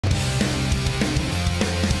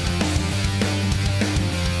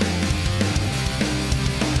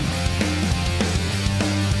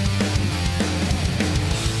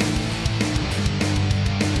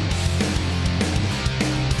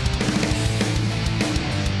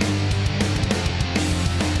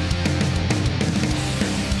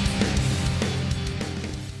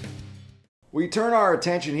turn our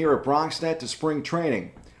attention here at BronxNet to spring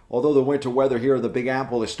training. Although the winter weather here in the Big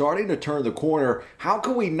Apple is starting to turn the corner, how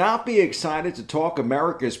can we not be excited to talk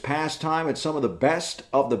America's pastime and some of the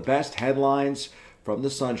best headlines from the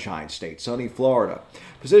Sunshine State, sunny Florida?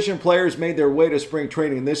 Position players made their way to spring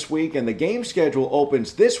training this week, and the game schedule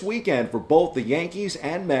opens this weekend for both the Yankees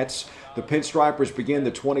and Mets. The Pinstripers begin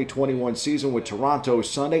the 2021 season with Toronto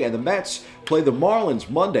Sunday, and the Mets play the Marlins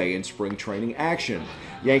Monday in spring training action.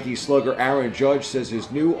 Yankee slugger Aaron Judge says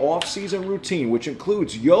his new off-season routine, which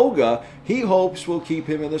includes yoga, he hopes will keep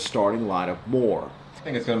him in the starting lineup more. I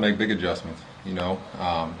think it's going to make big adjustments,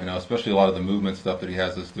 especially a lot of the movement stuff that he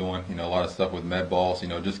has us doing, a lot of stuff with med balls,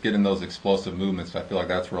 just getting those explosive movements. I feel like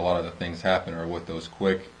that's where a lot of the things happen, or with those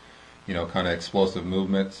quick, kind of explosive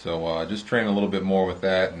movements. So just training a little bit more with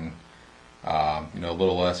that, and a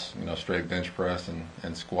little less, straight bench press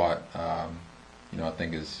and squat, I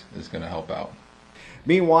think is going to help out.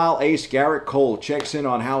 Meanwhile, ace Gerrit Cole checks in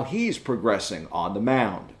on how he's progressing on the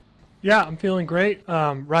mound. Yeah, I'm feeling great.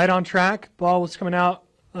 Right on track. Ball was coming out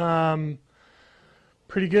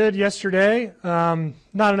pretty good yesterday.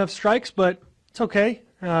 Not enough strikes, but it's okay.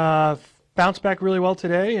 Bounced back really well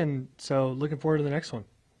today, and so looking forward to the next one.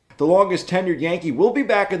 The longest tenured Yankee will be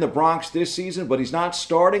back in the Bronx this season, but he's not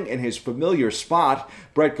starting in his familiar spot.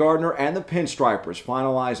 Brett Gardner and the Pinstripers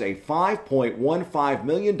finalize a $5.15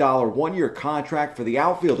 million one-year contract for the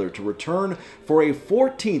outfielder to return for a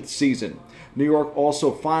 14th season. New York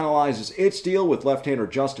also finalizes its deal with left-hander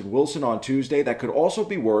Justin Wilson on Tuesday that could also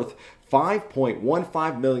be worth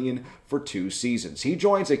 $5.15 million for 2 seasons. He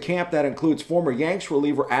joins a camp that includes former Yanks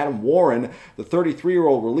reliever Adam Warren. The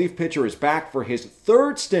 33-year-old relief pitcher is back for his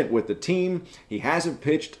 3rd stint with the team. He hasn't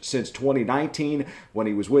pitched since 2019 when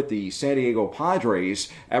he was with the San Diego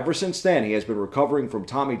Padres. Ever since then, he has been recovering from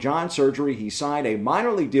Tommy John surgery. He signed a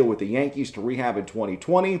minor league deal with the Yankees to rehab in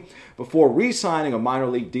 2020 before re-signing a minor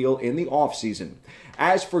league deal in the offseason.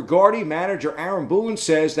 As for Gardy, manager Aaron Boone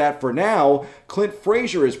says that for now, Clint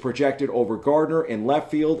Frazier is projected over Gardner in left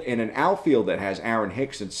field in an outfield that has Aaron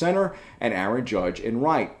Hicks in center and Aaron Judge in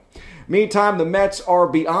right. Meantime, the Mets are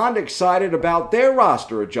beyond excited about their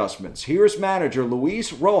roster adjustments. Here's manager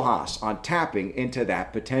Luis Rojas on tapping into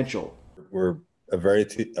that potential. We're a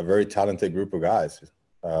very talented group of guys.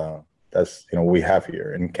 That's what we have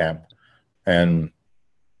here in camp, and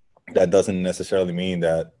that doesn't necessarily mean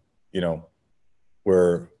that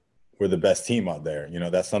we're the best team out there.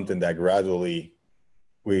 That's something that gradually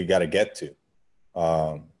we got to get to.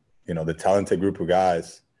 The talented group of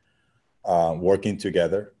guys working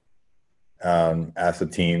together as a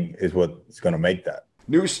team is what's going to make that.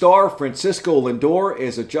 New star Francisco Lindor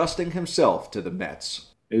is adjusting himself to the Mets.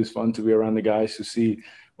 It was fun to be around the guys to see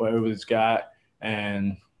what everybody's got,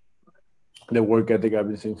 and the work ethic I've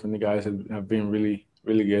been seeing from the guys have been really,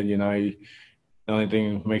 really good. The only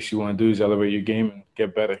thing that makes you want to do is elevate your game and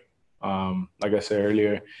get better. Like I said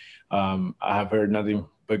earlier, I have heard nothing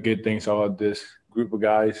but good things about this group of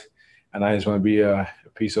guys, and I just want to be a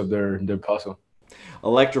piece of their puzzle.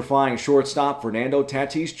 Electrifying shortstop Fernando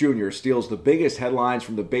Tatis Jr. steals the biggest headlines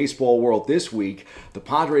from the baseball world this week. The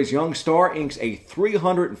Padres' young star inks a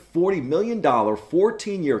 $340 million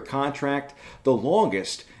 14-year contract, the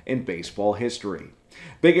longest in baseball history.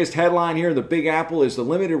 Biggest headline here in the Big Apple is the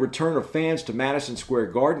limited return of fans to Madison Square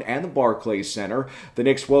Garden and the Barclays Center. The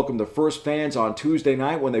Knicks welcomed the first fans on Tuesday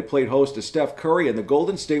night when they played host to Steph Curry and the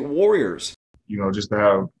Golden State Warriors. Just to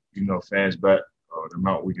have, fans back, the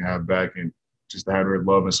amount we can have back, and just to have their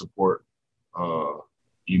love and support,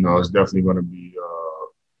 it's definitely going to be,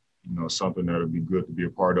 something that'll be good to be a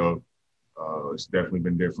part of. It's definitely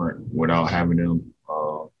been different without having them,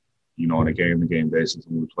 on a game-to-game basis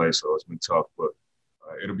when we play, so it's been tough, but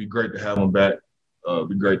it'll be great to have them back. It'll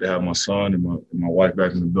be great to have my son and my wife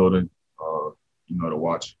back in the building, to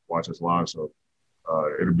watch us live. So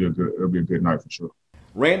it'll be a good night for sure.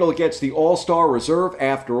 Randall gets the All-Star reserve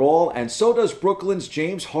after all, and so does Brooklyn's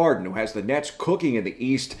James Harden, who has the Nets cooking in the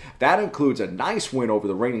East. That includes a nice win over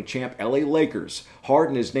the reigning champ LA Lakers.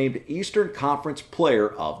 Harden is named Eastern Conference Player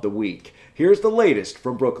of the Week. Here's the latest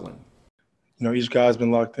from Brooklyn. Each guy's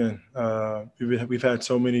been locked in. We've had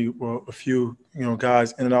a few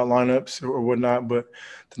guys in and out lineups or whatnot, but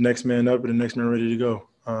the next man up and the next man ready to go.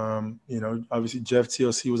 Obviously Jeff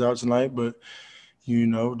TLC was out tonight, but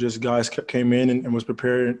just guys came in and was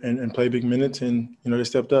prepared and played big minutes, and they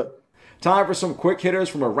stepped up. Time for some quick hitters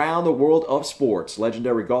from around the world of sports.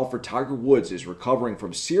 Legendary golfer Tiger Woods is recovering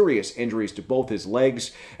from serious injuries to both his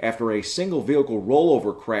legs after a single-vehicle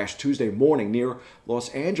rollover crash Tuesday morning near Los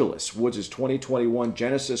Angeles. Woods' 2021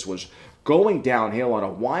 Genesis was going downhill on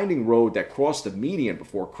a winding road that crossed the median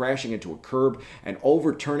before crashing into a curb and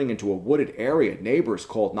overturning into a wooded area. Neighbors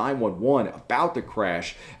called 911 about the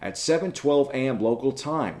crash at 7:12 a.m. local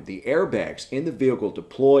time. The airbags in the vehicle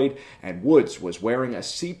deployed, and Woods was wearing a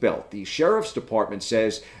seatbelt. The sheriff's department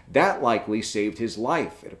says that likely saved his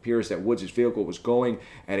life. It appears that Woods' vehicle was going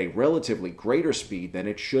at a relatively greater speed than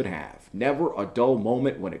it should have. Never a dull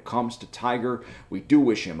moment when it comes to Tiger. We do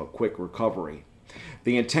wish him a quick recovery.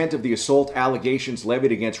 The intent of the assault allegations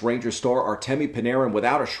levied against Rangers star Artemi Panarin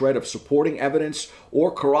without a shred of supporting evidence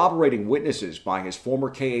or corroborating witnesses by his former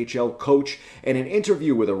KHL coach in an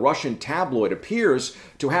interview with a Russian tabloid appears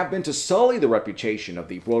to have been to sully the reputation of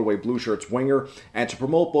the Broadway Blue Shirts winger and to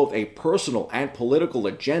promote both a personal and political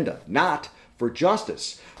agenda, not for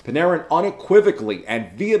justice. Panarin unequivocally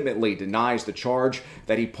and vehemently denies the charge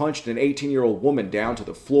that he punched an 18-year-old woman down to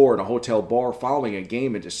the floor in a hotel bar following a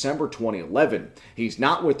game in December 2011. He's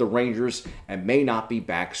not with the Rangers and may not be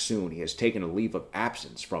back soon. He has taken a leave of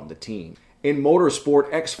absence from the team. In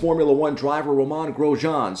motorsport, ex-Formula One driver Romain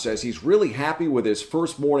Grosjean says he's really happy with his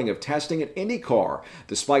first morning of testing at IndyCar,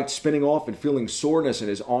 despite spinning off and feeling soreness in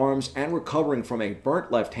his arms and recovering from a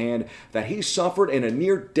burnt left hand that he suffered in a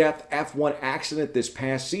near-death F1 accident this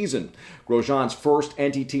past season. Grosjean's first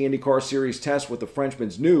NTT IndyCar Series test with the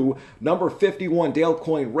Frenchman's new number 51 Dale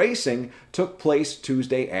Coyne Racing took place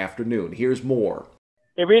Tuesday afternoon. Here's more.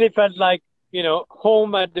 It really felt like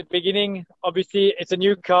home at the beginning. Obviously, it's a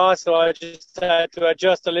new car, so I just had to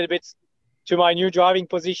adjust a little bit to my new driving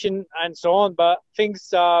position and so on. But things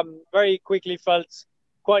very quickly felt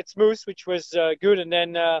quite smooth, which was good. And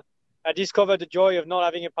then I discovered the joy of not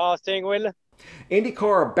having a power steering wheel.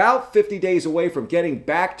 IndyCar about 50 days away from getting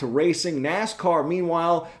back to racing. NASCAR,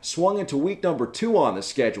 meanwhile, swung into week number 2 on the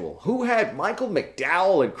schedule. Who had Michael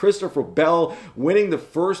McDowell and Christopher Bell winning the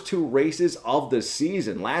first 2 races of the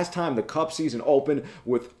season? Last time the Cup season opened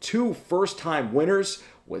with 2 first-time winners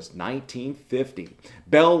was 1950.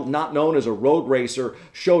 Bell, not known as a road racer,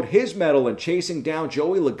 showed his mettle in chasing down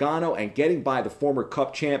Joey Logano and getting by the former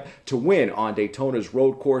Cup champ to win on Daytona's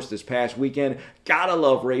road course this past weekend. Gotta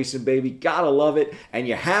love racing, baby. Gotta love it. And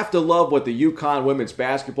you have to love what the UConn women's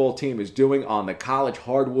basketball team is doing on the college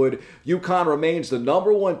hardwood. UConn remains the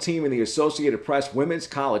 #1 team in the Associated Press women's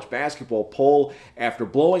college basketball poll after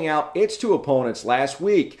blowing out its 2 opponents last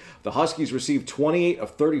week. The Huskies received 28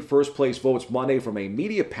 of 30 first-place votes Monday from a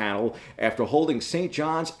media panel after holding St.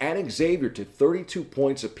 John's and Xavier to 32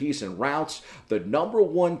 points apiece in routes, the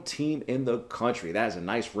 #1 team in the country. That has a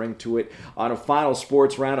nice ring to it. On a final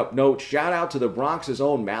sports roundup note, shout out to the Bronx's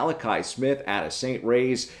own Malachi Smith out of St.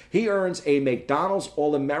 Ray's. He earns a McDonald's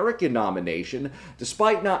All-American nomination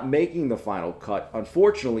despite not making the final cut.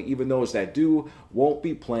 Unfortunately, even those that do won't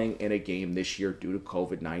be playing in a game this year due to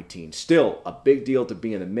COVID-19. Still, a big deal to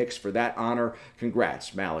be in the mix for that honor.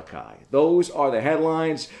 Congrats, Malachi. Those are the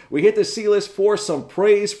headlines. We hit the C-list for some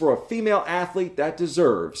praise for a female athlete that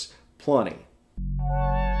deserves plenty.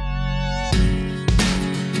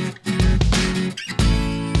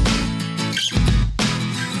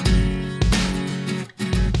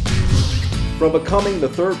 From becoming the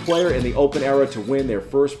 3rd player in the Open era to win their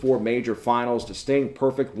first 4 major finals to staying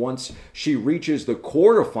perfect once she reaches the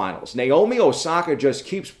quarterfinals, Naomi Osaka just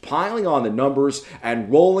keeps piling on the numbers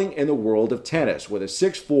and rolling in the world of tennis. With a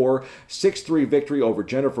 6-4, 6-3 victory over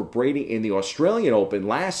Jennifer Brady in the Australian Open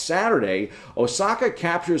last Saturday, Osaka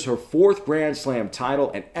captures her 4th Grand Slam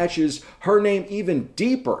title and etches her name even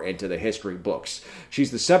deeper into the history books.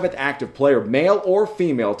 She's the 7th active player, male or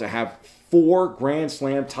female, to have 4 Grand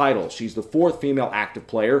Slam titles. She's the 4th female active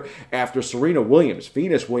player after Serena Williams,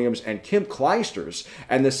 Venus Williams, and Kim Clijsters,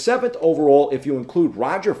 and the 7th overall if you include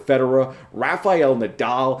Roger Federer, Rafael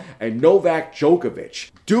Nadal, and Novak Djokovic.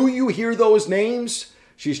 Do you hear those names?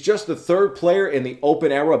 She's just the 3rd player in the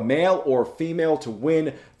Open era, male or female, to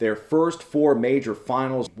win their first 4 major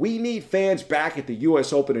finals. We need fans back at the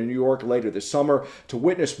U.S. Open in New York later this summer to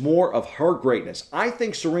witness more of her greatness. I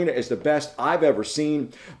think Serena is the best I've ever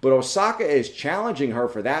seen, but Osaka is challenging her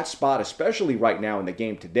for that spot, especially right now in the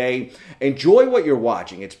game today. Enjoy what you're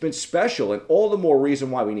watching. It's been special, and all the more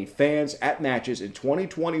reason why we need fans at matches in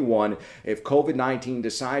 2021 if COVID-19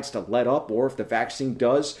 decides to let up or if the vaccine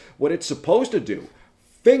does what it's supposed to do.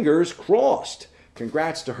 Fingers crossed.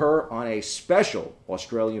 Congrats to her on a special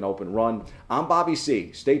Australian Open run. I'm Bobby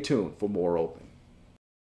C. Stay tuned for more Open.